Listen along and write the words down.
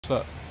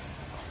set.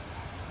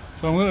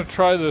 So I'm going to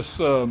try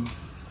this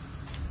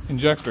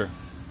injector.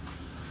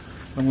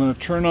 I'm going to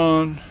turn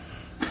on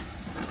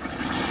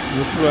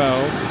this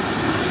valve.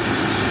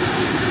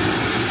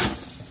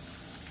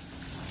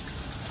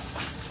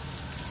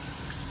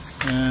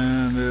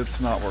 And it's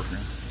not working.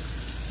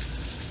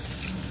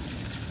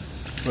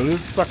 But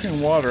it's sucking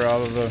water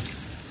out of the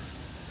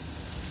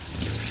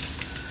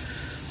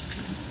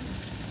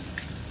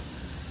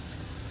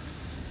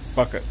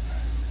bucket.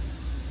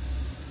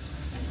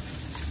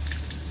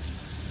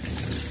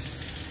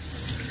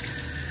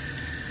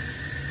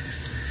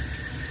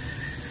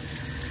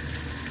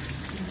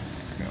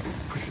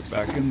 Push it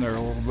back in there a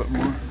little bit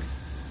more.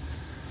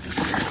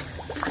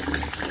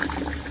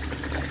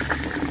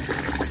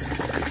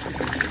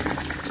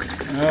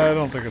 I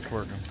don't think it's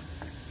working.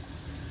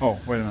 Oh,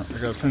 wait a minute. I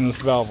gotta turn this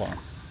valve on.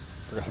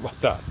 Forgot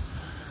about that.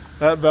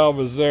 That valve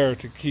is there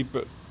to keep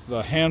it,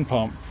 the hand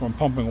pump, from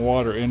pumping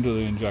water into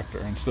the injector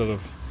instead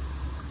of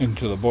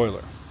into the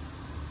boiler.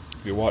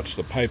 If you watch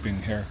the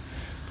piping here,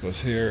 it goes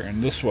here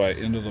and this way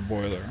into the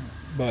boiler.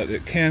 But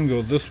it can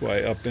go this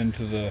way up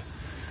into the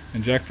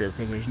injector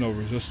because there's no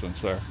resistance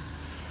there.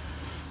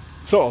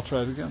 So I'll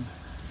try it again.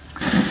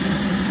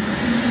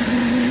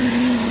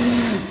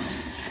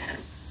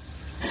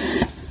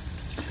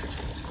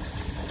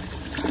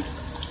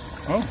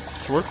 Oh,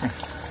 it's working.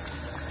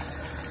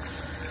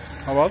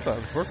 How about that?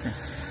 It's working.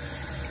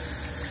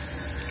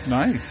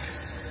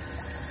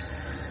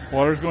 Nice.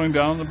 Water's going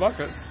down the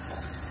bucket.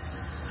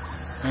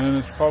 And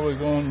it's probably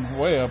going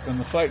way up in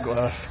the sight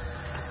glass.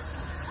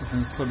 You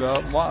can put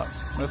out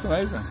lots. That's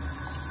amazing.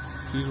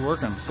 She's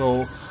working.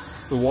 So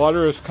the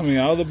water is coming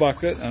out of the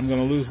bucket. I'm going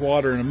to lose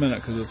water in a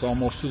minute because it's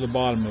almost to the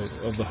bottom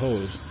of the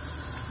hose.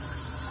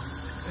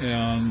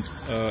 And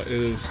it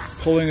is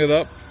pulling it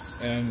up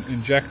and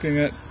injecting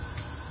it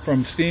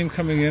from steam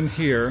coming in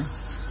here,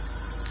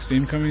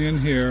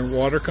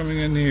 water coming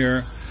in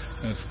here,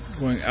 and it's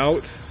going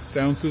out,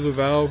 down through the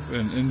valve,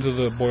 and into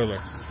the boiler.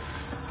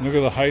 And look at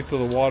the height of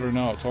the water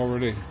now. It's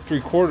already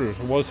 3/4.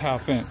 It was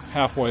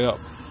halfway up.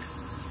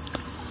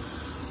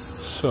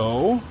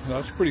 So,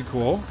 that's pretty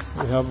cool.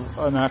 We have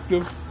an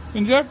active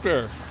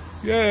injector.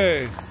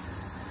 Yay!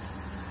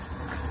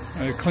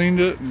 I cleaned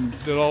it and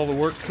did all the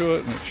work to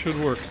it, and it should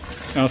work.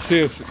 Now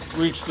see, it's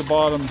reached the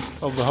bottom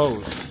of the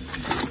hose.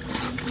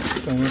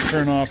 So I'm going to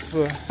turn off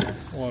the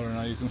water.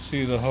 Now you can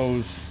see the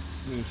hose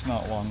is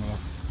not long enough,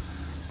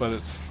 but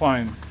it's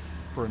fine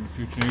for in the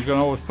future. You can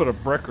always put a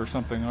brick or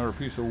something or a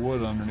piece of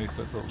wood underneath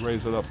it to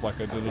raise it up like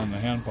I did on the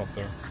hand pump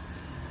there.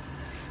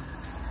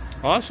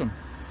 Awesome.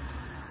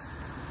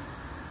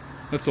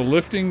 That's a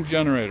lifting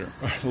generator,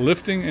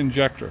 lifting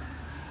injector.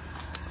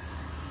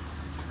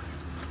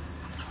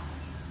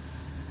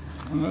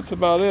 And that's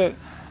about it.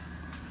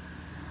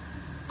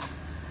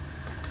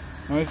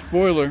 Nice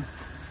boiler.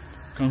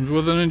 Comes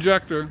with an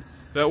injector.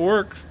 That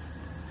works.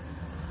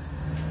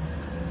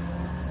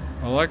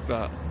 I like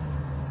that.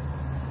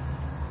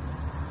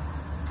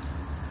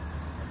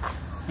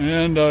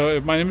 And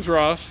my name is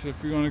Ross.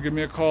 If you want to give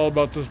me a call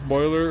about this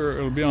boiler,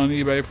 it'll be on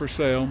eBay for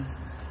sale.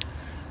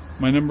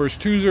 My number is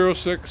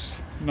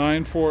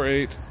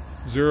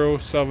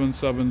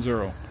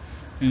 206-948-0770.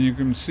 And you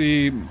can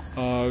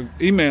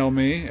email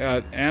me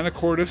at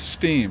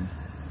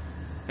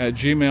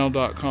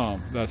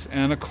anacortessteam@gmail.com. That's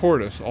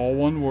Anacortes, all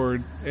one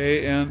word,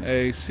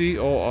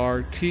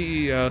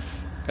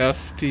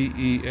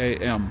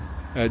 ANACORTESSTEAM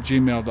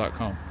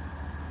 @gmail.com.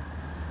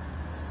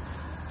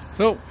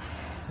 So,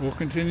 we'll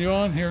continue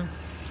on here.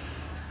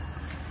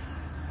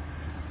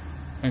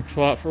 Thanks a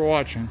lot for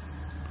watching.